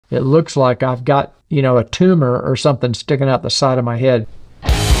it looks like I've got, you know, a tumor or something sticking out the side of my head.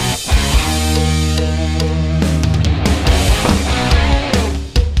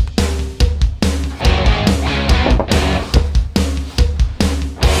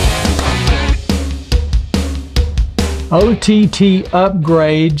 OTT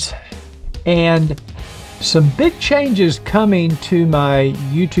upgrades and some big changes coming to my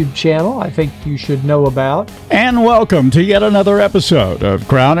YouTube channel I think you should know about. And welcome to yet another episode of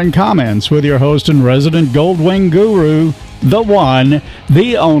Crown and Comments with your host and resident Goldwing guru, the one,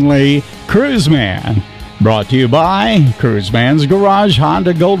 the only Cruiseman. Brought to you by Cruiseman's Garage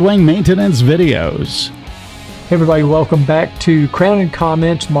Honda Goldwing Maintenance Videos. Hey everybody, welcome back to Crown and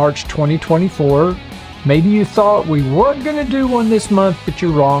Comments March 2024. Maybe you thought we weren't going to do one this month, but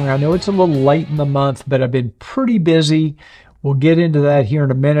you're wrong. I know it's a little late in the month, but I've been pretty busy. We'll get into that here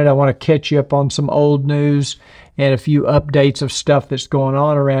in a minute. I want to catch you up on some old news and a few updates of stuff that's going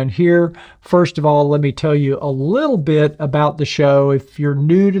on around here. First of all, let me tell you a little bit about the show. If you're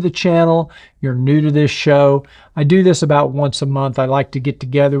new to the channel, you're new to this show, I do this about once a month. I like to get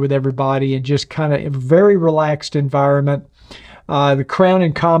together with everybody and just kind of a very relaxed environment. The Crown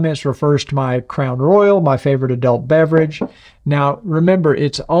and Comments refers to my Crown Royal, my favorite adult beverage. Now, remember,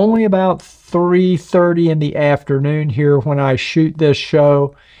 it's only about 3:30 in the afternoon here when I shoot this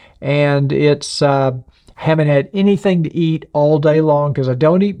show, and it's haven't had anything to eat all day long because I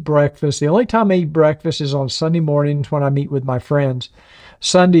don't eat breakfast. The only time I eat breakfast is on Sunday mornings when I meet with my friends.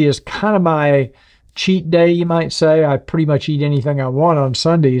 Sunday is kind of my cheat day, you might say. I pretty much eat anything I want on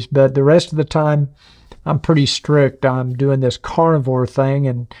Sundays, but the rest of the time, I'm pretty strict. I'm doing this carnivore thing,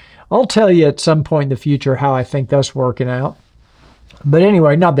 and I'll tell you at some point in the future how I think that's working out. But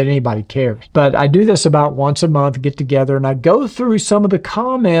anyway, not that anybody cares. But I do this about once a month, get together, and I go through some of the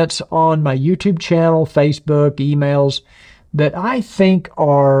comments on my YouTube channel, Facebook, emails that I think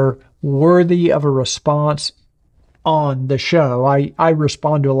are worthy of a response on the show. I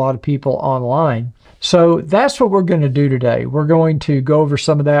respond to a lot of people online. So that's what we're going to do today. We're going to go over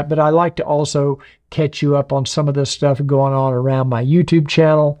some of that, but I like to also catch you up on some of the stuff going on around my YouTube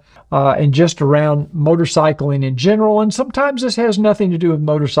channel and just around motorcycling in general. And sometimes this has nothing to do with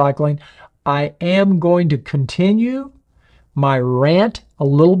motorcycling. I am going to continue my rant a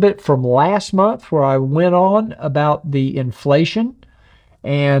little bit from last month where I went on about the inflation.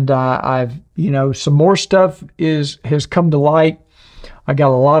 And I've, you know, some more stuff has come to light. I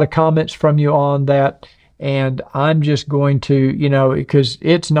got a lot of comments from you on that, and I'm just going to, you know, because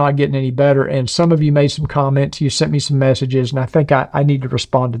it's not getting any better, and some of you made some comments, you sent me some messages, and I think I need to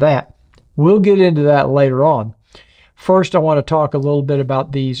respond to that. We'll get into that later on. First, I want to talk a little bit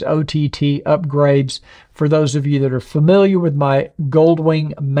about these OTT upgrades. For those of you that are familiar with my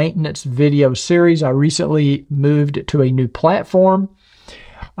Goldwing maintenance video series, I recently moved to a new platform.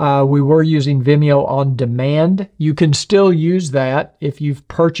 We were using Vimeo on demand. You can still use that if you've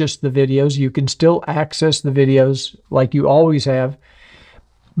purchased the videos. You can still access the videos like you always have.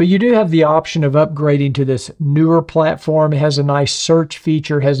 But you do have the option of upgrading to this newer platform. It has a nice search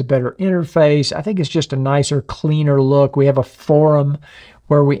feature, has a better interface. I think it's just a nicer, cleaner look. We have a forum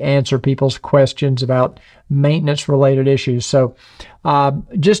where we answer people's questions about maintenance-related issues. So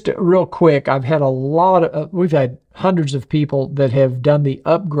just real quick, I've had we've had hundreds of people that have done the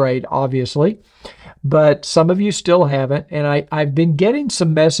upgrade, obviously, but some of you still haven't. And I've been getting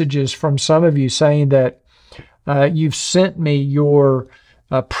some messages from some of you saying that you've sent me your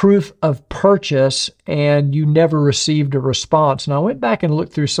proof of purchase and you never received a response. And I went back and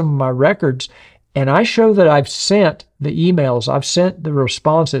looked through some of my records, and I show that I've sent the emails, I've sent the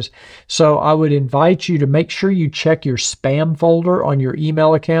responses. So I would invite you to make sure you check your spam folder on your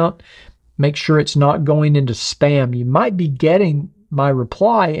email account. Make sure it's not going into spam. You might be getting my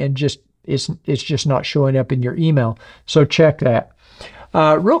reply and it's just not showing up in your email. So check that.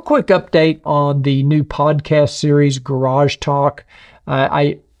 Real quick update on the new podcast series, Garage Talk.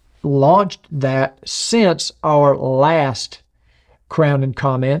 I launched that since our last Crown and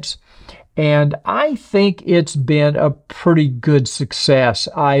Comments, and I think it's been a pretty good success.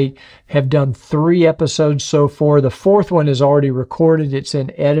 I have done 3 episodes so far. The 4th one is already recorded. It's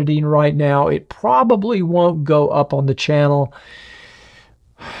in editing right now. It probably won't go up on the channel,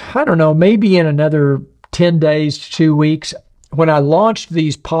 I don't know, maybe in another 10 days to 2 weeks. When I launched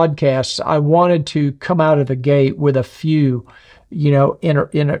these podcasts, I wanted to come out of the gate with a few, you know, in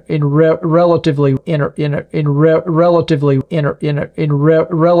relatively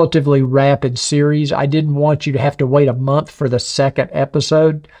rapid series. I didn't want you to have to wait a month for the 2nd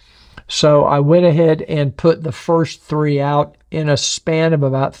episode. So I went ahead and put the first 3 out in a span of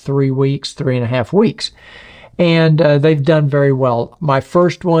about 3 weeks, 3.5 weeks. and they've done very well. My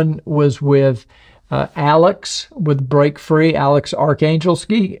first one was with Alex with Break Free, Alex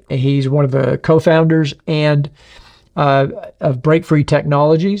Archangelsky. He's one of the co-founders and of Break Free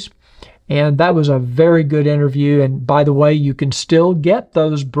Technologies. And that was a very good interview. And by the way, you can still get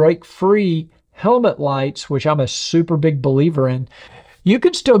those Break Free helmet lights, which I'm a super big believer in. You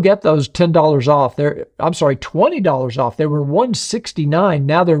can still get those $10 off. I'm sorry, $20 off. They were $169.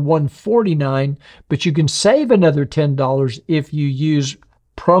 Now they're $149. But you can save another $10 if you use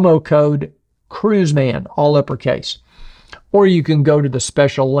promo code Cruiseman, all uppercase. Or you can go to the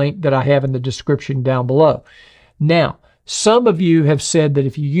special link that I have in the description down below. Now, some of you have said that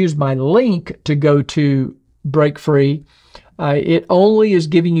if you use my link to go to Break Free, it only is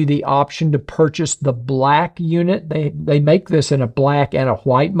giving you the option to purchase the black unit. They make this in a black and a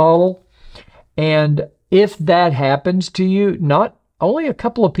white model. And if that happens to you, not only a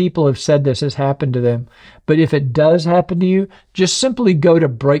couple of people have said this has happened to them, but if it does happen to you, just simply go to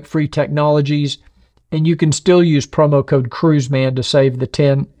Break Free Technologies, and you can still use promo code Cruiseman to save the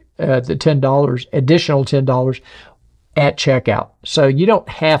 $10, additional $10 at checkout. So you don't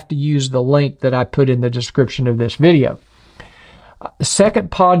have to use the link that I put in the description of this video. The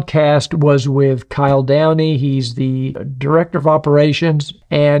second podcast was with Kyle Downey. He's the Director of Operations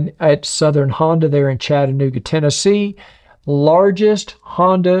and at Southern Honda there in Chattanooga, Tennessee. Largest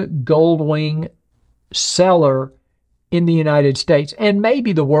Honda Goldwing seller in the United States and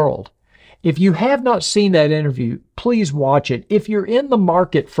maybe the world. If you have not seen that interview, please watch it. If you're in the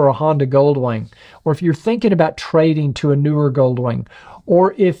market for a Honda Goldwing, or if you're thinking about trading to a newer Goldwing,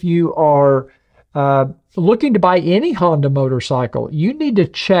 or if you are looking to buy any Honda motorcycle, you need to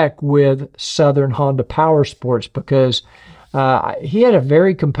check with Southern Honda Power Sports, because he had a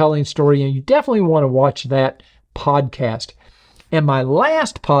very compelling story, and you definitely want to watch that podcast. And my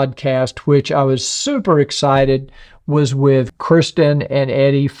last podcast, which I was super excited, was with Kristen and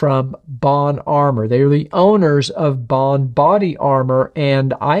Eddie from Bohn Armor. They are the owners of Bohn Body Armor,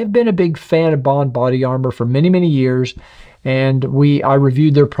 and I've been a big fan of Bohn Body Armor for many, many years. And I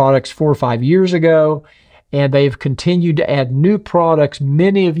reviewed their products 4 or 5 years ago, and they've continued to add new products.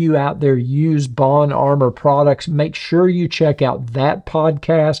 Many of you out there use Bohn Armor products. Make sure you check out that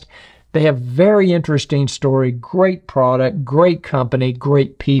podcast. They have very interesting story, great product, great company,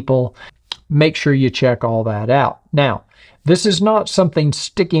 great people. Make sure you check all that out. Now, this is not something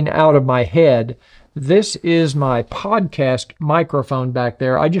sticking out of my head. This is my podcast microphone back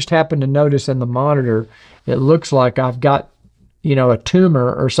there. I just happened to notice in the monitor, it looks like I've got, a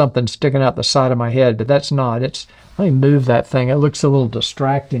tumor or something sticking out the side of my head, but that's not. Let me move that thing. It looks a little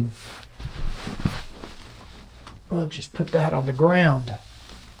distracting. We'll just put that on the ground.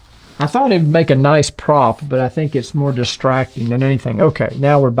 I thought it'd make a nice prop, but I think it's more distracting than anything. Okay,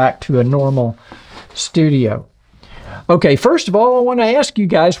 now we're back to a normal studio. Okay, first of all, I want to ask you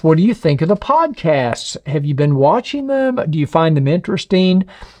guys, what do you think of the podcasts? Have you been watching them? Do you find them interesting?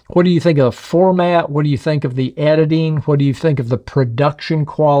 What do you think of the format? What do you think of the editing? What do you think of the production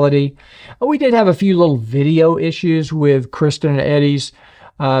quality? We did have a few little video issues with Kristen and Eddie's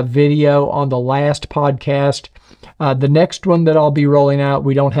video on the last podcast. The next one that I'll be rolling out,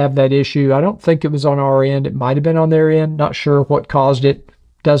 we don't have that issue. I don't think it was on our end. It might have been on their end. Not sure what caused it.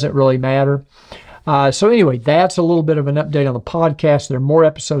 Doesn't really matter. So anyway, that's a little bit of an update on the podcast. There are more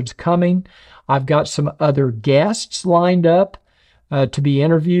episodes coming. I've got some other guests lined up to be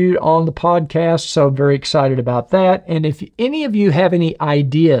interviewed on the podcast, so I'm very excited about that. And if any of you have any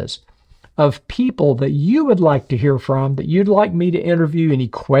ideas of people that you would like to hear from, that you'd like me to interview, any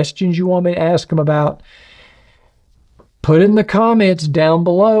questions you want me to ask them about, put in the comments down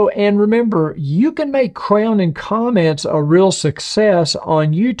below. And remember, you can make Crown and Comments a real success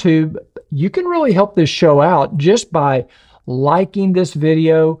on YouTube. You can really help this show out just by liking this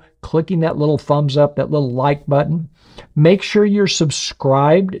video, clicking that little thumbs up, that little like button. Make sure you're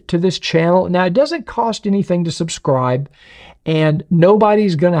subscribed to this channel. Now, it doesn't cost anything to subscribe, and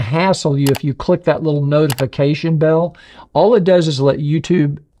nobody's going to hassle you if you click that little notification bell. All it does is let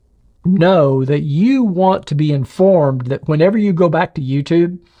YouTube know that you want to be informed that whenever you go back to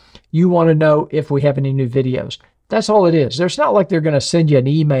YouTube, you want to know if we have any new videos. That's all it is. It's not like they're going to send you an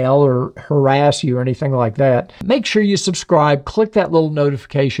email or harass you or anything like that. Make sure you subscribe, click that little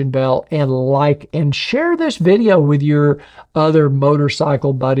notification bell, and like and share this video with your other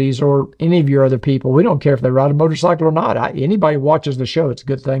motorcycle buddies or any of your other people. We don't care if they ride a motorcycle or not. Anybody who watches the show, it's a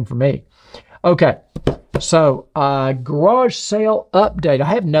good thing for me. Okay, so garage sale update. I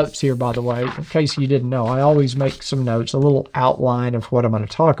have notes here, by the way, in case you didn't know. I always make some notes, a little outline of what I'm going to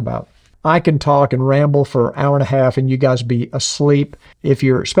talk about. I can talk and ramble for an hour and a half and you guys be asleep,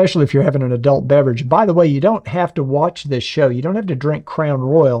 especially if you're having an adult beverage. By the way, you don't have to watch this show. You don't have to drink Crown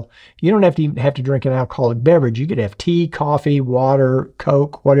Royal. You don't even have to drink an alcoholic beverage. You could have tea, coffee, water,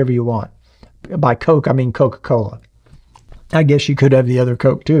 Coke, whatever you want. By Coke, I mean Coca-Cola. I guess you could have the other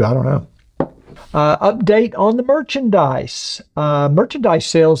Coke too. I don't know. Update on the merchandise. Merchandise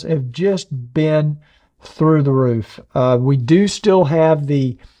sales have just been through the roof. We do still have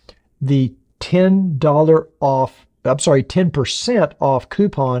the $10 off, 10% off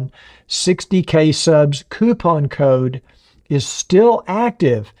coupon. 60K subs coupon code is still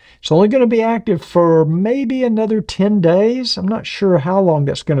active. It's only going to be active for maybe another 10 days. I'm not sure how long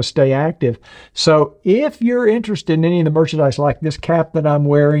that's going to stay active. So if you're interested in any of the merchandise like this cap that I'm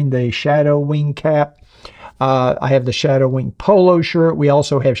wearing, the Shadow Wing cap, I have the Shadow Wing polo shirt. We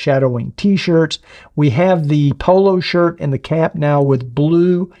also have Shadow Wing t-shirts. We have the polo shirt and the cap now with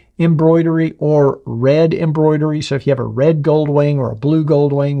blue embroidery or red embroidery. So if you have a red Goldwing or a blue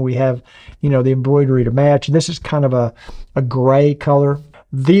Goldwing, we have, the embroidery to match. This is kind of a gray color.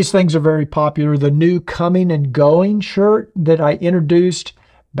 These things are very popular. The new Coming and Going shirt that I introduced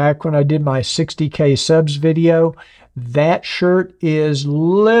back when I did my 60K subs video, that shirt is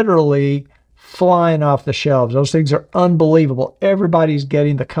literally flying off the shelves. Those things are unbelievable. Everybody's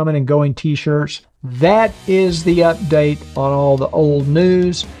getting the Coming and Going t-shirts. That is the update on all the old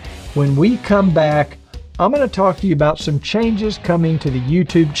news. When we come back, I'm going to talk to you about some changes coming to the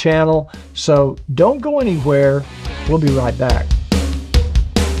YouTube channel. So don't go anywhere. We'll be right back.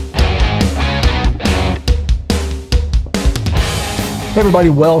 Hey everybody,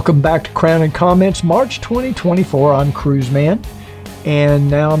 welcome back to Crown and Comments, March 2024. I'm Cruiseman. And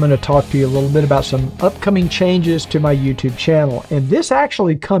now I'm going to talk to you a little bit about some upcoming changes to my YouTube channel. And this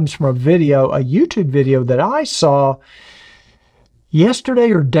actually comes from a YouTube video that I saw yesterday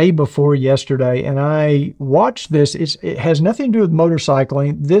or day before yesterday. And I watched this. It has nothing to do with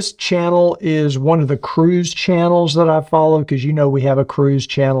motorcycling. This channel is one of the cruise channels that I follow because we have a cruise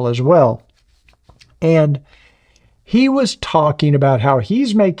channel as well. And he was talking about how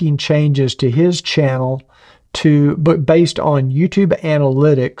he's making changes to his channel but based on YouTube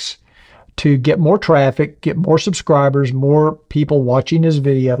analytics to get more traffic, get more subscribers, more people watching his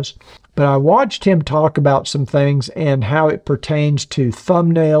videos. But I watched him talk about some things and how it pertains to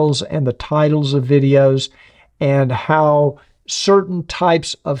thumbnails and the titles of videos and how certain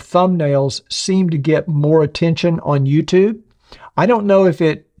types of thumbnails seem to get more attention on YouTube. I don't know if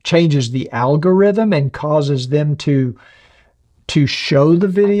it changes the algorithm and causes them to show the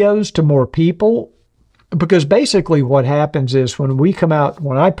videos to more people. Because basically what happens is when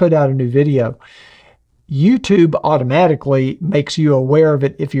I put out a new video, YouTube automatically makes you aware of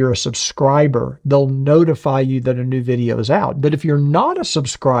it if you're a subscriber. They'll notify you that a new video is out. But if you're not a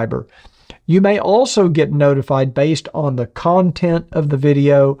subscriber, you may also get notified based on the content of the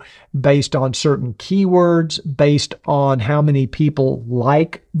video, based on certain keywords, based on how many people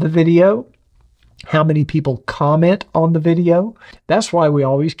like the video, how many people comment on the video. That's why we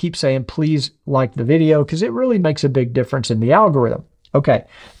always keep saying, please like the video, because it really makes a big difference in the algorithm. Okay,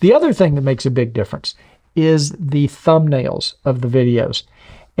 the other thing that makes a big difference is the thumbnails of the videos.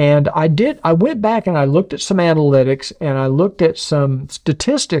 And I went back and I looked at some analytics and I looked at some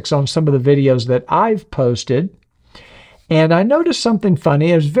statistics on some of the videos that I've posted. And I noticed something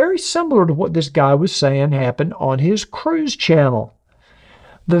funny. It was very similar to what this guy was saying happened on his cruise channel.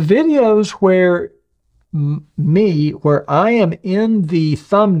 The videos where I am in the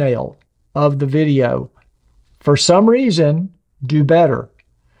thumbnail of the video, for some reason, do better.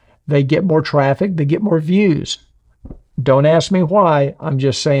 They get more traffic, they get more views. Don't ask me why. I'm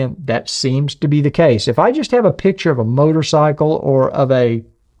just saying that seems to be the case. If I just have a picture of a motorcycle or of a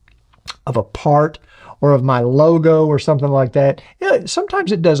part or of my logo or something like that,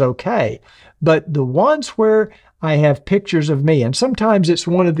 sometimes it does okay. But the ones where I have pictures of me, and sometimes it's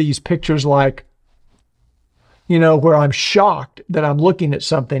one of these pictures like, where I'm shocked that I'm looking at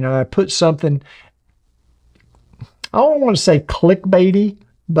something and I put something, I don't want to say clickbaity,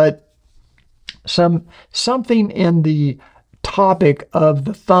 but something in the topic of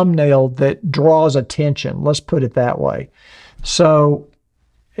the thumbnail that draws attention. Let's put it that way. So,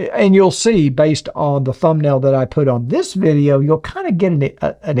 and you'll see based on the thumbnail that I put on this video, you'll kind of get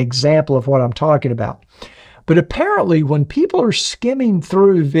an example of what I'm talking about. But apparently when people are skimming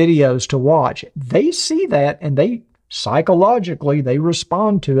through videos to watch, they see that and they psychologically, they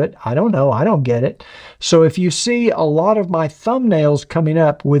respond to it. I don't know. I don't get it. So if you see a lot of my thumbnails coming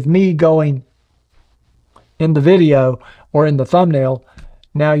up with me going in the video or in the thumbnail,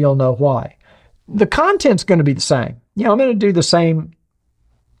 now you'll know why. The content's going to be the same. I'm going to do the same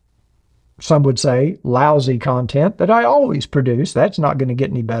some would say, lousy content that I always produce. That's not going to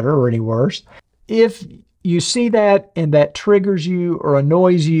get any better or any worse. If you see that and that triggers you or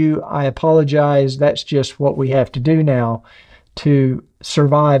annoys you, I apologize. That's just what we have to do now to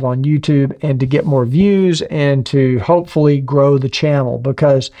survive on YouTube and to get more views and to hopefully grow the channel,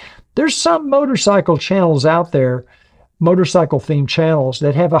 because there's some motorcycle channels out there, motorcycle themed channels,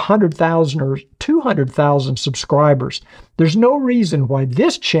 that have 100,000 or 200,000 subscribers. There's no reason why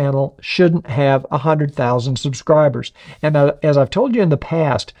this channel shouldn't have 100,000 subscribers. And as I've told you in the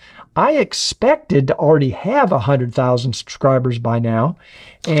past, I expected to already have 100,000 subscribers by now,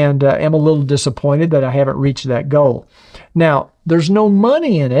 and am a little disappointed that I haven't reached that goal. Now, there's no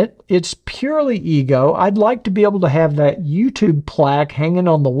money in it. It's purely ego. I'd like to be able to have that YouTube plaque hanging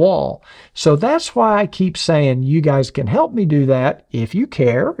on the wall. So that's why I keep saying you guys can help me do that if you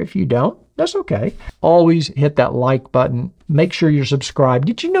care. If you don't, that's okay. Always hit that like button. Make sure you're subscribed.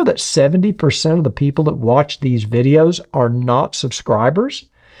 Did you know that 70% of the people that watch these videos are not subscribers?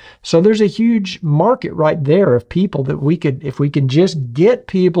 So there's a huge market right there of people that we could, if we can just get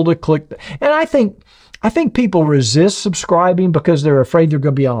people to click. And I think people resist subscribing because they're afraid they're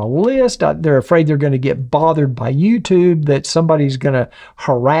going to be on a list. They're afraid they're going to get bothered by YouTube, that somebody's going to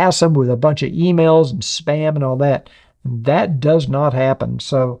harass them with a bunch of emails and spam and all that. That does not happen.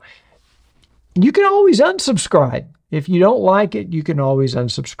 So you can always unsubscribe. If you don't like it, you can always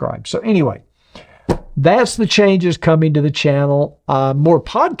unsubscribe. So anyway, that's the changes coming to the channel. More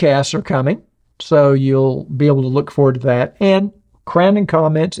podcasts are coming, so you'll be able to look forward to that. And Crown and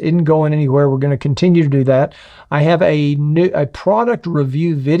Comments isn't going anywhere. We're going to continue to do that. I have a product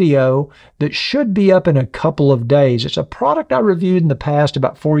review video that should be up in a couple of days. It's a product I reviewed in the past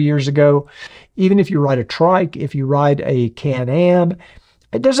about 4 years ago. Even if you ride a trike, if you ride a Can-Am,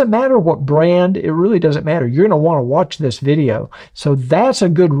 it doesn't matter what brand, it really doesn't matter. You're going to want to watch this video. So that's a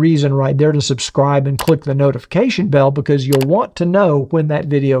good reason right there to subscribe and click the notification bell, because you'll want to know when that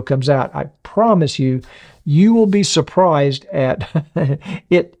video comes out. I promise you, you will be surprised at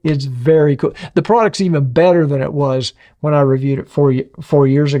it. It's very cool. The product's even better than it was when I reviewed it 4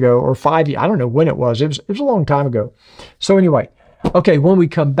 years ago, or 5 years. I don't know when it was. It was a long time ago. So anyway, okay, when we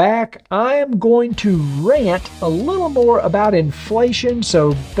come back, I am going to rant a little more about inflation,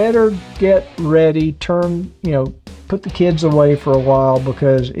 so better get ready. Put the kids away for a while,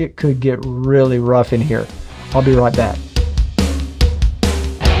 because it could get really rough in here. I'll be right back.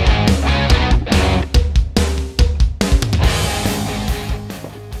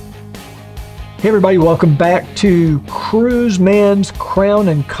 Hey everybody, welcome back to Cruiseman's Crown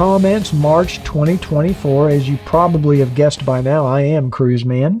and Comments, March 2024. As you probably have guessed by now, I am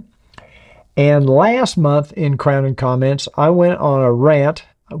Cruiseman. And last month in Crown and Comments, I went on a rant,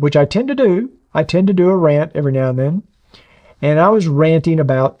 which I tend to do. I tend to do a rant every now and then. And I was ranting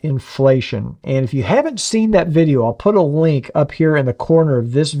about inflation. And if you haven't seen that video, I'll put a link up here in the corner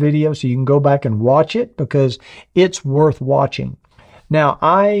of this video so you can go back and watch it, because it's worth watching. Now,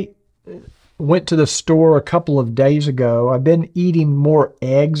 I went to the store a couple of days ago. I've been eating more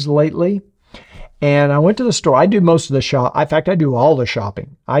eggs lately, and I went to the store. I do most of the shop. In fact, I do all the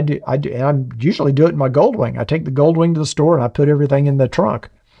shopping. I do, and I usually do it in my Goldwing. I take the Goldwing to the store and I put everything in the trunk,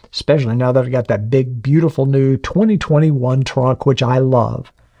 especially now that I've got that big, beautiful new 2021 trunk, which I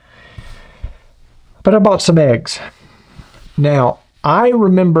love. But I bought some eggs. Now, I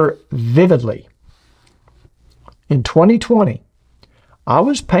remember vividly in 2020, I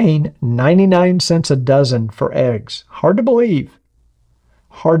was paying 99 cents a dozen for eggs. Hard to believe.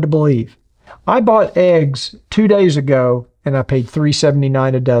 Hard to believe. I bought eggs 2 days ago and I paid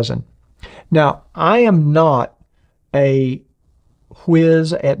 $3.79 a dozen. Now, I am not a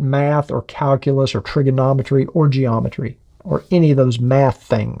whiz at math or calculus or trigonometry or geometry or any of those math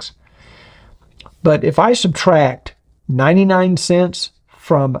things. But if I subtract 99 cents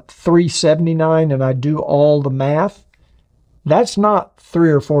from $3.79 and I do all the math, that's not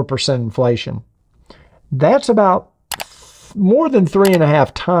 3 or 4% inflation. That's about more than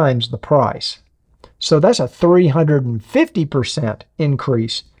 3.5 times the price. So that's a 350%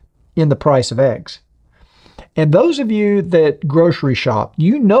 increase in the price of eggs. And those of you that grocery shop,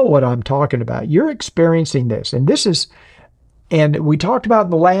 you know what I'm talking about. You're experiencing this. And this is, and we talked about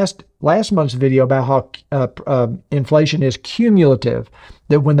in the last month's video about how inflation is cumulative.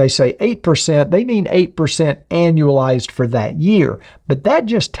 That when they say 8%, they mean 8% annualized for that year. But that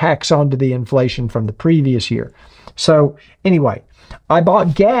just tacks onto the inflation from the previous year. So anyway, I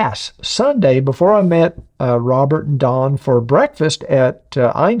bought gas Sunday before I met Robert and Don for breakfast at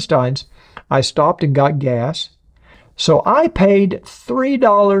Einstein's. I stopped and got gas. So I paid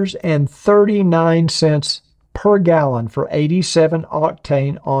 $3.39 per gallon for 87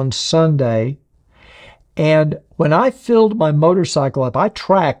 octane on Sunday. And when I filled my motorcycle up, I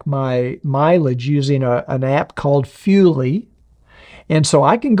track my mileage using an app called Fuelie. And so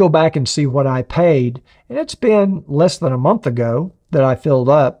I can go back and see what I paid. And it's been less than a month ago that I filled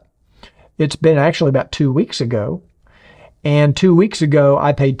up. It's been actually about 2 weeks ago. And 2 weeks ago,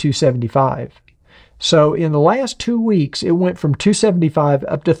 I paid $2.75. So in the last 2 weeks, it went from $2.75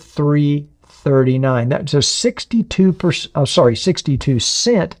 up to $3.39. That's a 62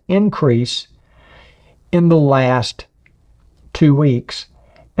 cent increase in the last 2 weeks.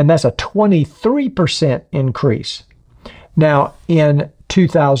 And that's a 23% increase. Now, in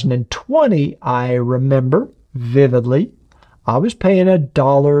 2020, I remember vividly, I was paying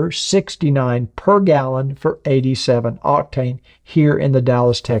 $1.69 per gallon for 87 octane here in the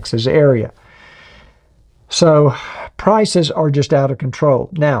Dallas, Texas area. So prices are just out of control.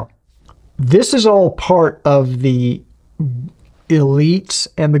 Now, this is all part of the elites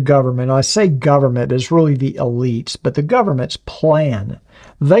and the government. I say government is really the elites, but the government's plan.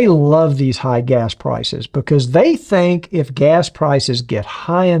 They love these high gas prices because they think if gas prices get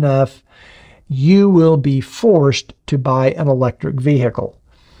high enough, you will be forced to buy an electric vehicle.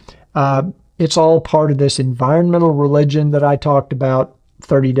 It's all part of this environmental religion that I talked about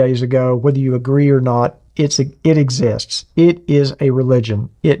 30 days ago. Whether you agree or not, it exists. It is a religion.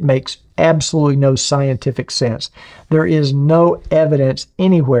 It makes absolutely no scientific sense. There is no evidence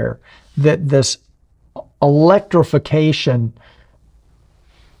anywhere that this electrification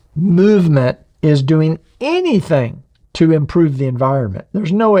movement is doing anything to improve the environment.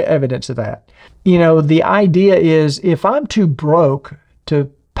 There's no evidence of that. You know, the idea is if I'm too broke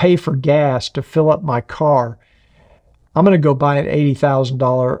to pay for gas to fill up my car, I'm going to go buy an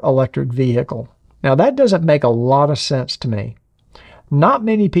 $80,000 electric vehicle. Now, that doesn't make a lot of sense to me. Not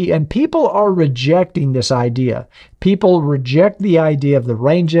many people, and people are rejecting this idea. People reject the idea of the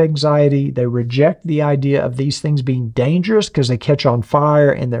range anxiety. They reject the idea of these things being dangerous because they catch on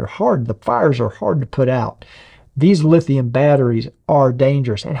fire and they're hard. The fires are hard to put out. These lithium batteries are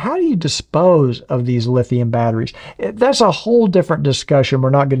dangerous. And how do you dispose of these lithium batteries? That's a whole different discussion we're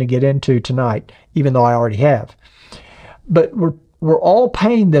not going to get into tonight, even though I already have. But we're all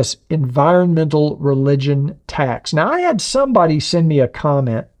paying this environmental religion tax. Now, I had somebody send me a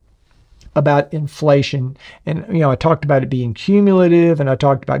comment about inflation, and I talked about it being cumulative, and I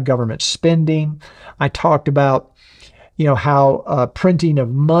talked about government spending. I talked about how printing of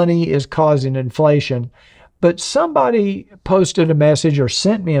money is causing inflation. But somebody posted a message or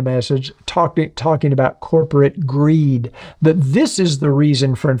sent me a message talking about corporate greed, that this is the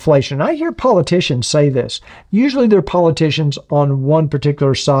reason for inflation. I hear politicians say this. Usually they're politicians on one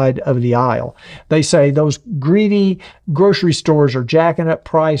particular side of the aisle. They say those greedy grocery stores are jacking up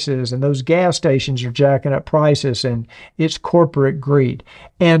prices and those gas stations are jacking up prices and it's corporate greed.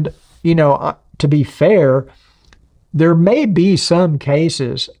 And, to be fair, there may be some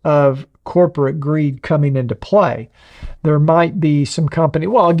cases of corporate greed coming into play. There might be some company,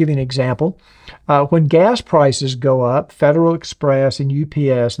 well, I'll give you an example. When gas prices go up, Federal Express and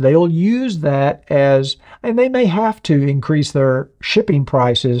UPS, they'll use that and they may have to increase their shipping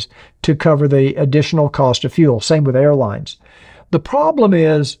prices to cover the additional cost of fuel. Same with airlines. The problem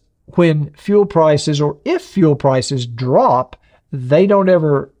is when fuel prices, or if fuel prices drop, they don't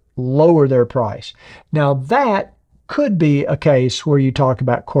ever lower their price. Now that could be a case where you talk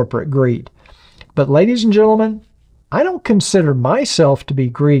about corporate greed. But ladies and gentlemen, I don't consider myself to be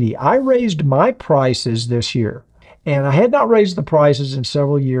greedy. I raised my prices this year, and I had not raised the prices in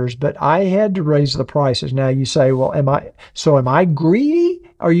several years, but I had to raise the prices. Now you say, well, am I greedy?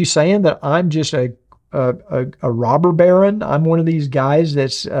 Are you saying that I'm just a robber baron? I'm one of these guys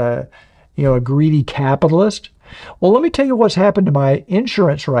that's a greedy capitalist? Well, let me tell you what's happened to my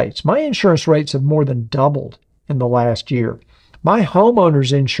insurance rates. My insurance rates have more than doubled in the last year. My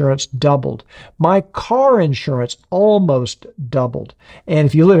homeowner's insurance doubled. My car insurance almost doubled. And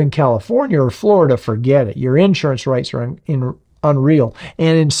if you live in California or Florida, forget it. Your insurance rates are unreal.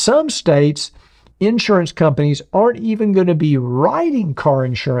 And in some states, insurance companies aren't even going to be writing car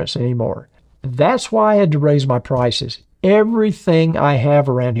insurance anymore. That's why I had to raise my prices. Everything I have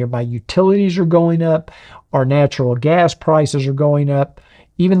around here, my utilities are going up. Our natural gas prices are going up.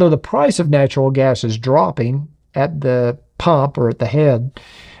 Even though the price of natural gas is dropping at the pump or at the head,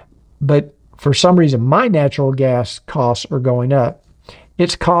 but for some reason my natural gas costs are going up.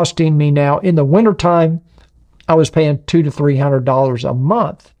 It's costing me now, in the wintertime, I was paying $200 to $300 a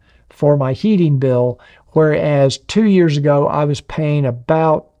month for my heating bill, whereas 2 years ago I was paying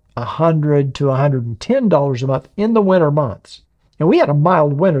about $100 to $110 a month in the winter months. And we had a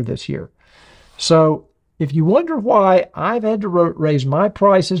mild winter this year. So, if you wonder why I've had to raise my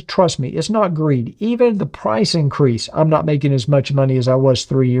prices, trust me, it's not greed. Even the price increase, I'm not making as much money as I was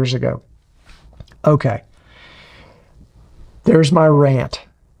 3 years ago. Okay. There's my rant.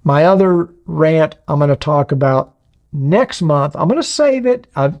 My other rant I'm going to talk about next month. I'm going to save it.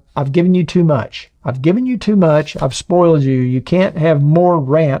 I've given you too much. I've given you too much. I've spoiled you. You can't have more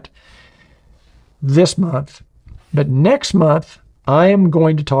rant this month. But next month, I am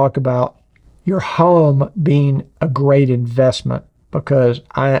going to talk about your home being a great investment, because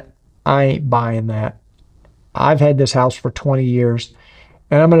I ain't buying that. I've had this house for 20 years,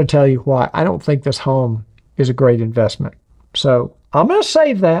 and I'm going to tell you why I don't think this home is a great investment. So I'm going to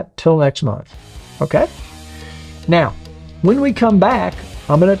save that till next month. Okay? Now, when we come back,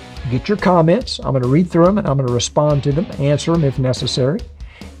 I'm going to get your comments. I'm going to read through them, and I'm going to respond to them, answer them if necessary.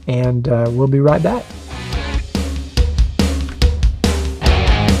 And we'll be right back.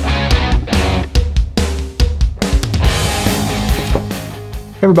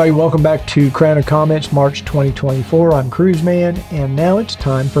 Everybody, welcome back to Crown and Comments, March 2024. I'm Cruiseman, and now it's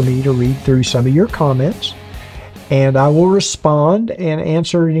time for me to read through some of your comments, and I will respond and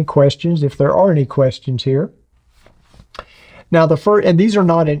answer any questions if there are any questions here. Now, the first, and these are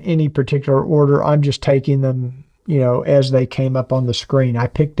not in any particular order. I'm just taking them, as they came up on the screen. I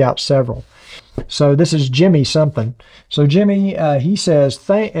picked out several. So this is Jimmy something. So Jimmy, he says,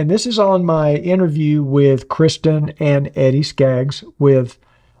 and this is on my interview with Kristen and Eddie Skaggs with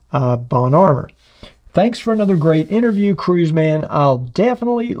Bohn Armor. Thanks for another great interview, Cruiseman. I'll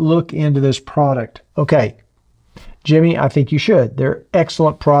definitely look into this product. Okay, Jimmy, I think you should. They're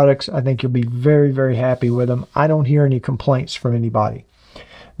excellent products. I think you'll be very, very happy with them. I don't hear any complaints from anybody.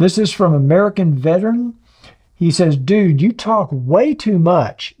 This is from American Veteran. He says, dude, you talk way too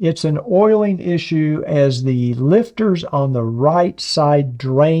much. It's an oiling issue as the lifters on the right side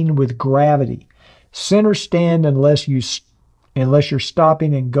drain with gravity. Center stand unless you're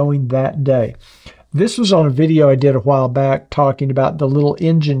stopping and going that day. This was on a video I did a while back talking about the little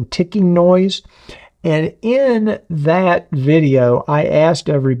engine ticking noise. And in that video, I asked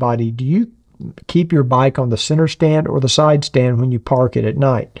everybody, do you keep your bike on the center stand or the side stand when you park it at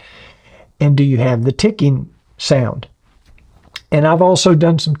night? And do you have the ticking sound? And I've also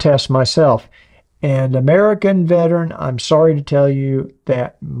done some tests myself. And American Veteran, I'm sorry to tell you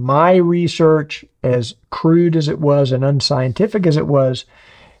that my research, as crude as it was and unscientific as it was,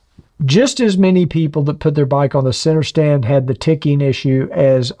 just as many people that put their bike on the center stand had the ticking issue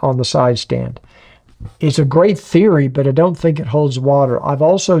as on the side stand. It's a great theory, but I don't think it holds water. I've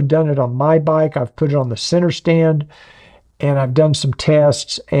also done it on my bike. I've put it on the center stand, and I've done some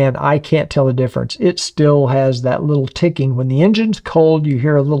tests, and I can't tell the difference. It still has that little ticking. When the engine's cold, you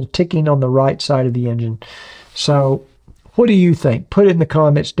hear a little ticking on the right side of the engine. So what do you think? Put it in the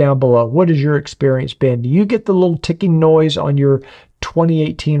comments down below. What has your experience been? Do you get the little ticking noise on your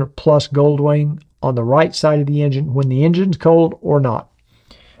 2018 or plus Goldwing on the right side of the engine when the engine's cold or not?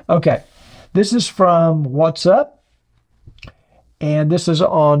 Okay, this is from What's Up? And this is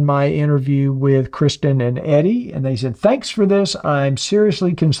on my interview with Kristen and Eddie. And they said, thanks for this. I'm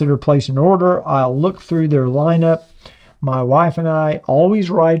seriously consider placing an order. I'll look through their lineup. My wife and I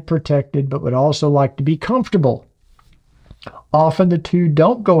always ride protected, but would also like to be comfortable. Often the two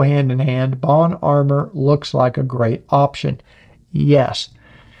don't go hand in hand. Bohn Armor looks like a great option. Yes.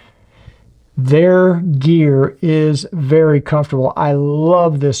 Their gear is very comfortable. I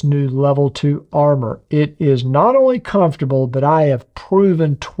love this new level 2 armor. It is not only comfortable, but I have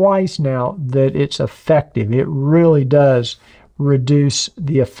proven twice now that it's effective. It really does reduce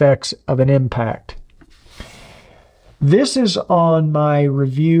the effects of an impact. This is on my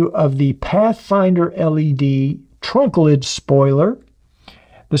review of the PathfinderLED trunk lid spoiler.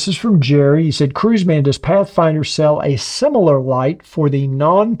 This is from Jerry. He said, Cruiseman, does Pathfinder sell a similar light for the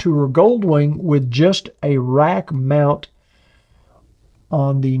non-tour Goldwing with just a rack mount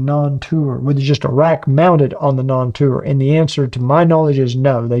on the non-tour, with just a rack mounted on the non-tour? And the answer to my knowledge is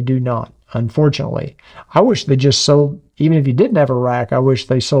no, they do not, unfortunately. I wish they just sold, even if you didn't have a rack, I wish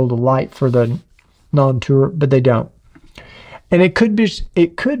they sold a light for the non-tour, but they don't. And it could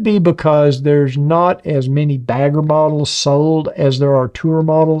be because there's not as many bagger models sold as there are tour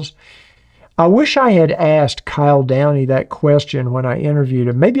models. I wish I had asked Kyle Downey that question when I interviewed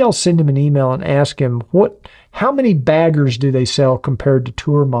him. Maybe I'll send him an email and ask him how many baggers do they sell compared to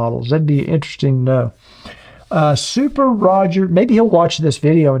tour models. That'd be interesting to know. Super Roger, maybe he'll watch this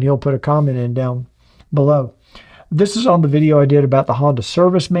video and he'll put a comment in down below. This is on the video I did about the Honda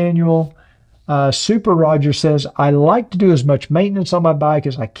service manual. Super Roger says, I like to do as much maintenance on my bike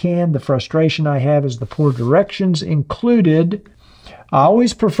as I can. The frustration I have is the poor directions included I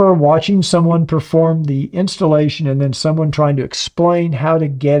always prefer watching someone perform the installation and then someone trying to explain how to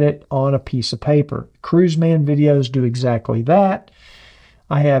get it on a piece of paper. Cruiseman videos do exactly that.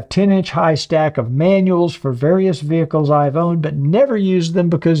 I have 10-inch high stack of manuals for various vehicles I've owned, but never used them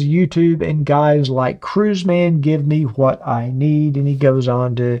because YouTube and guys like Cruiseman give me what I need. And he goes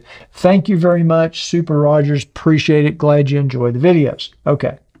on to, thank you very much, Super Rogers. Appreciate it. Glad you enjoy the videos.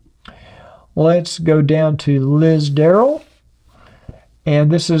 Okay. Let's go down to Liz Darrell.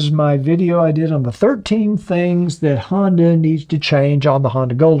 And this is my video I did on the 13 things that Honda needs to change on the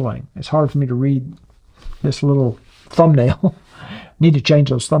Honda Goldwing. It's hard for me to read this little thumbnail. Need to change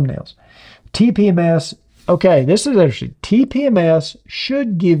those thumbnails. TPMS. Okay, this is actually TPMS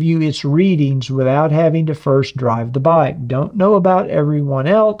should give you its readings without having to first drive the bike. Don't know about everyone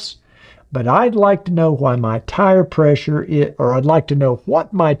else, but I'd like to know why my tire pressure is, or I'd like to know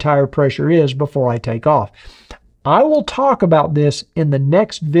what my tire pressure is before I take off. I will talk about this in the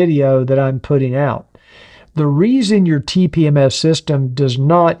next video that I'm putting out. The reason your TPMS system does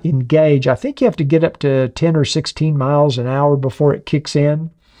not engage, I think you have to get up to 10 or 16 miles an hour before it kicks in.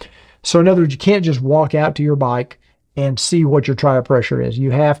 So in other words, you can't just walk out to your bike and see what your tire pressure is.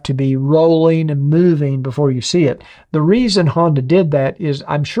 You have to be rolling and moving before you see it. The reason Honda did that is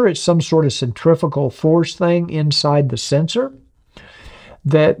I'm sure it's some sort of centrifugal force thing inside the sensor,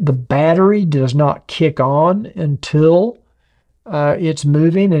 that the battery does not kick on until it's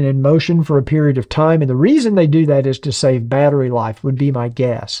moving and in motion for a period of time. And the reason they do that is to save battery life, would be my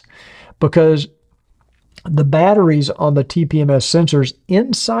guess. Because the batteries on the TPMS sensors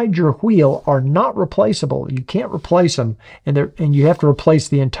inside your wheel are not replaceable. You can't replace them. And you have to replace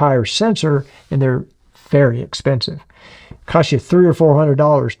the entire sensor, and they're very expensive. It costs you $300 or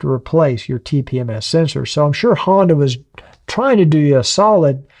 $400 to replace your TPMS sensor. So I'm sure Honda was trying to do you a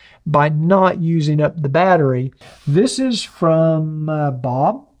solid by not using up the battery. This is from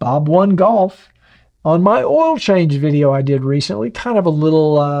Bob One Golf. On my oil change video I did recently, kind of a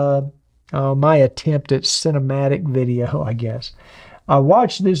little, my attempt at cinematic video, I guess. I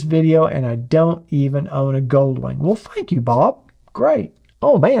watched this video and I don't even own a Goldwing. Well, thank you, Bob. Great.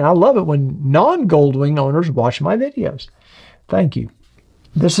 Oh man, I love it when non-Goldwing owners watch my videos. Thank you.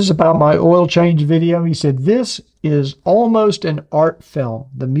 This is about my oil change video. He said, this is almost an art film.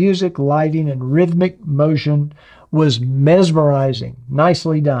 The music, lighting, and rhythmic motion was mesmerizing.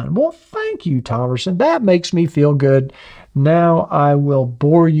 Nicely done. Well, thank you, Thomerson. That makes me feel good. Now I will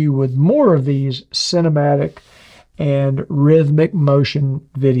bore you with more of these cinematic and rhythmic motion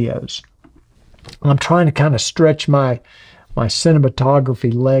videos. I'm trying to kind of stretch my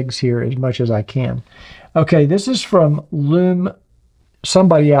cinematography legs here as much as I can. Okay, this is from Loom.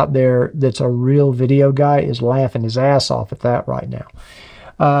 Somebody out there that's a real video guy is laughing his ass off at that right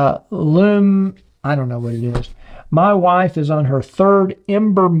now. Loom, I don't know what it is. My wife is on her third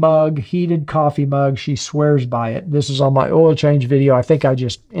Ember Mug heated coffee mug. She swears by it. This is on my oil change video. I think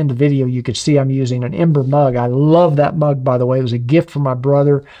in the video you could see I'm using an Ember Mug. I love that mug, by the way. It was a gift from my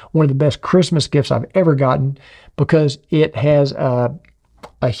brother. One of the best Christmas gifts I've ever gotten, because it has a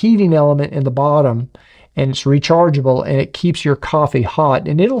heating element in the bottom, and it's rechargeable, and it keeps your coffee hot,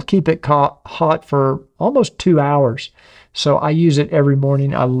 and it'll keep it hot for almost 2 hours. So I use it every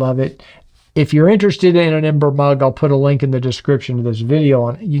morning. I love it. If you're interested in an Ember Mug, I'll put a link in the description of this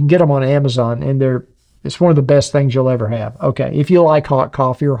video. You can get them on Amazon, and it's one of the best things you'll ever have. Okay, if you like hot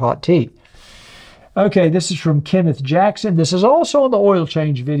coffee or hot tea. Okay, this is from Kenneth Jackson. This is also on the oil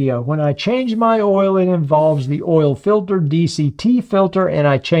change video. When I change my oil, it involves the oil filter, DCT filter, and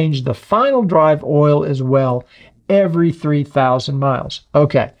I change the final drive oil as well every 3,000 miles.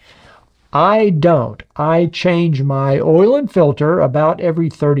 Okay, I don't. I change my oil and filter about every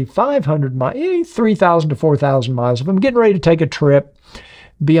 3,500 miles, 3,000 to 4,000 miles. If I'm getting ready to take a trip,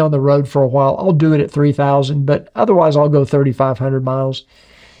 be on the road for a while, I'll do it at 3,000, but otherwise I'll go 3,500 miles.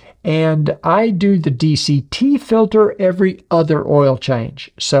 And I do the DCT filter every other oil change.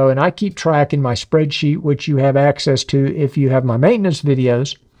 So, and I keep track in my spreadsheet, which you have access to if you have my maintenance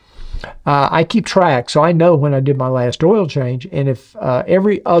videos. I keep track, so I know when I did my last oil change. And if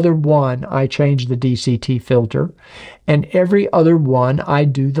every other one, I change the DCT filter. And every other one, I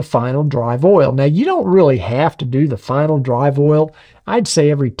do the final drive oil. Now, you don't really have to do the final drive oil. I'd say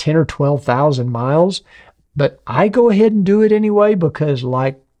every 10 or 12,000 miles. But I go ahead and do it anyway because,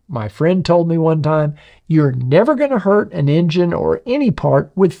 like my friend told me one time, you're never going to hurt an engine or any part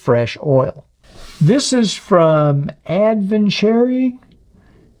with fresh oil. This is from Adventure,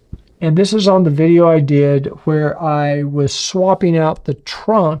 and this is on the video I did where I was swapping out the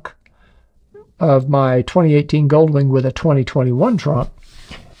trunk of my 2018 Goldwing with a 2021 trunk.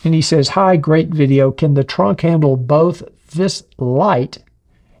 And he says, hi, great video. Can the trunk handle both this light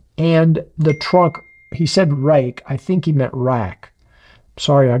and the trunk. He said rake. I think he meant rack.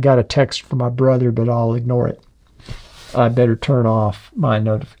 Sorry, I got a text from my brother, but I'll ignore it. I better turn off my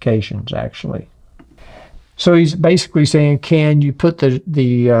notifications, actually. So he's basically saying, can you put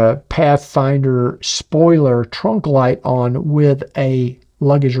the Pathfinder spoiler trunk light on with a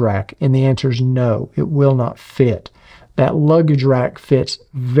luggage rack? And the answer is no, it will not fit. That luggage rack fits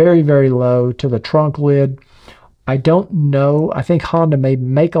very, very low to the trunk lid. I don't know. I think Honda may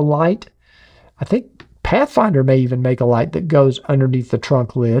make a light. I think Pathfinder may even make a light that goes underneath the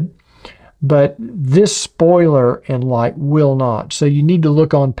trunk lid. But this spoiler and light will not. So you need to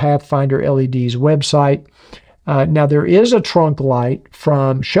look on PathfinderLED's website. Now, there is a trunk light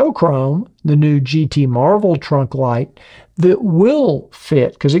from Showchrome, the new GT Marvel trunk light, that will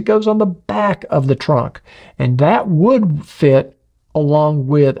fit because it goes on the back of the trunk. And that would fit along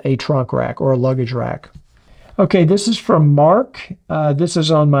with a trunk rack or a luggage rack. Okay, this is from Mark. This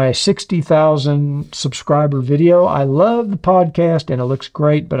is on my 60,000 subscriber video. I love the podcast and it looks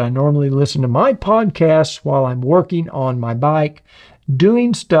great, but I normally listen to my podcasts while I'm working on my bike,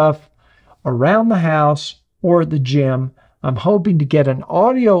 doing stuff around the house or at the gym. I'm hoping to get an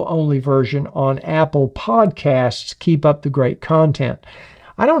audio-only version on Apple Podcasts. Keep up the great content.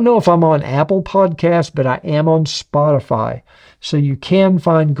 I don't know if I'm on Apple Podcasts, but I am on Spotify. So you can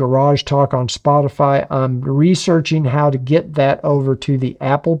find Garage Talk on Spotify. I'm researching how to get that over to the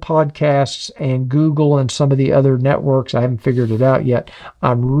Apple Podcasts and Google and some of the other networks. I haven't figured it out yet.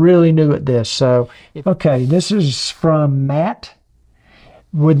 I'm really new at this. So, okay, this is from Matt.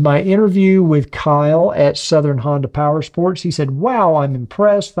 With my interview with Kyle at Southern Honda Power Sports, he said, wow, I'm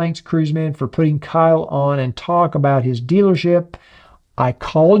impressed. Thanks, Cruiseman, for putting Kyle on and talk about his dealership. I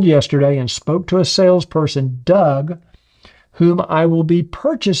called yesterday and spoke to a salesperson, Doug, whom I will be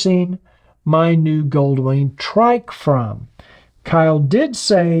purchasing my new Goldwing trike from. Kyle did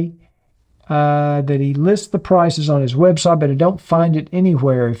say that he lists the prices on his website, but I don't find it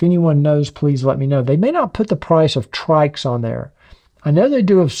anywhere. If anyone knows, please let me know. They may not put the price of trikes on there. I know they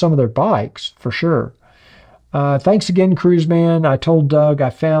do of some of their bikes, for sure. Thanks again, Cruiseman. I told Doug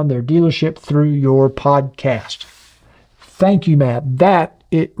I found their dealership through your podcast. Thank you, Matt.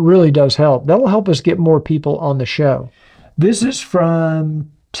 It really does help. That'll help us get more people on the show. This is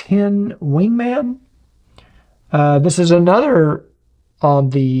from Tin Wingman. This is another on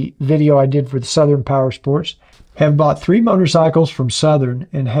the video I did for the Southern Power Sports. Have bought 3 motorcycles from Southern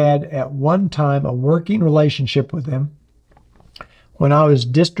and had at one time a working relationship with them when I was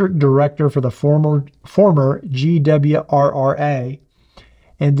district director for the former GWRRA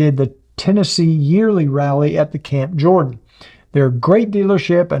and did the Tennessee yearly rally at the Camp Jordan. They're a great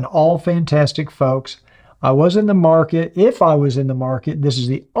dealership and all fantastic folks. I was in the market. If I was in the market, this is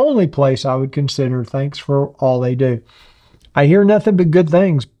the only place I would consider. Thanks for all they do. I hear nothing but good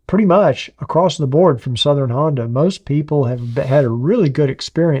things pretty much across the board from Southern Honda. Most people have had a really good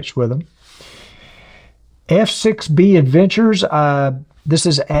experience with them. F6B Adventures, this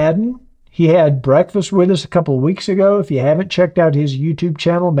is Adam. He had breakfast with us a couple of weeks ago. If you haven't checked out his YouTube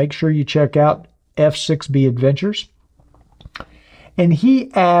channel, make sure you check out F6B Adventures. And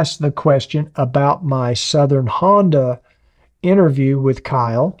he asked the question about my Southern Honda interview with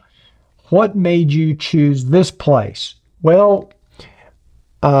Kyle. What made you choose this place? Well,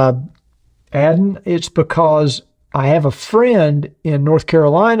 Adam, it's because I have a friend in North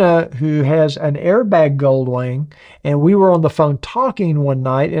Carolina who has an airbag Goldwing, and we were on the phone talking one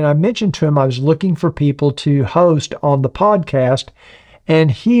night, and I mentioned to him I was looking for people to host on the podcast,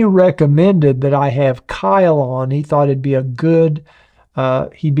 and he recommended that I have Kyle on. He thought it'd be a good,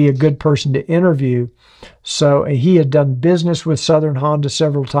 he'd be a good person to interview. So he had done business with Southern Honda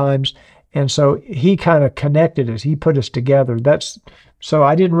several times, and so he kind of connected us. He put us together. So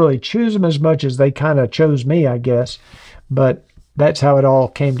I didn't really choose them as much as they kind of chose me, I guess. But that's how it all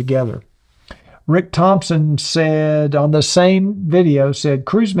came together. Rick Thompson said on the same video, said,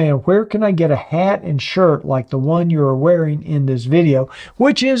 Cruiseman, where can I get a hat and shirt like the one you are wearing in this video,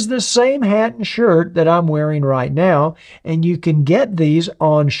 which is the same hat and shirt that I'm wearing right now. And you can get these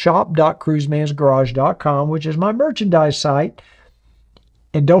on shop.cruisemansgarage.com, which is my merchandise site.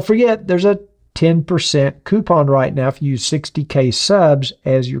 And don't forget, there's a 10% coupon right now. If you use 60K subs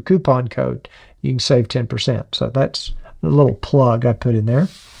as your coupon code, you can save 10%. So that's a little plug I put in there.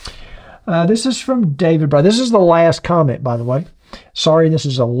 This is from David Brown. This is the last comment, by the way. Sorry, this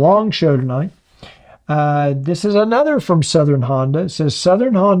is a long show tonight. This is another from Southern Honda. It says,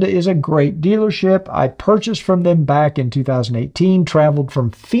 Southern Honda is a great dealership. I purchased from them back in 2018, traveled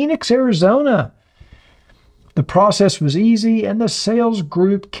from Phoenix, Arizona The process was easy, and the sales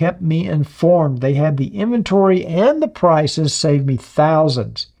group kept me informed. They had the inventory, and the prices saved me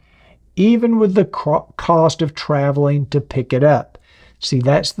thousands, even with the cost of traveling to pick it up. See,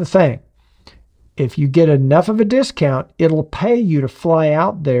 that's the thing. If you get enough of a discount, it'll pay you to fly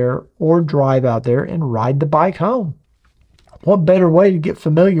out there or drive out there and ride the bike home. What better way to get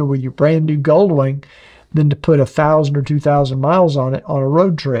familiar with your brand new Goldwing than to put 1,000 or 2,000 miles on it on a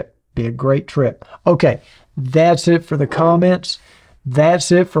road trip? Be a great trip. Okay, that's it for the comments.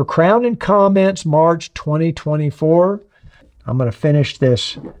 That's it for Crown and Comments March 2024. I'm going to finish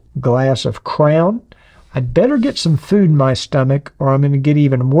this glass of Crown. I'd better get some food in my stomach, or I'm going to get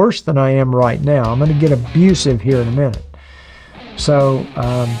even worse than I am right now. I'm going to get abusive here in a minute. So,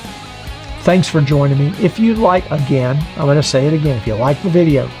 thanks for joining me. If you like, again, I'm going to say it again. If you like the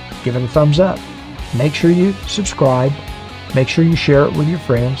video, give it a thumbs up. Make sure you subscribe. Make sure you share it with your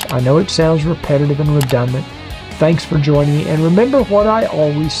friends. I know it sounds repetitive and redundant. Thanks for joining me. And remember what I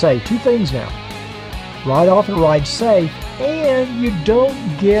always say. 2 things now. Ride off and ride safe. And you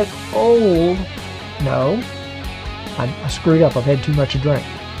don't get old. No, I screwed up. I've had too much to drink.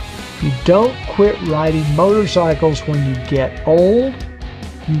 You don't quit riding motorcycles when you get old.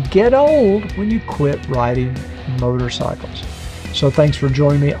 You get old when you quit riding motorcycles. So thanks for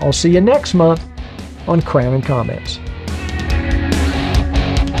joining me. I'll see you next month on Crown and Comments.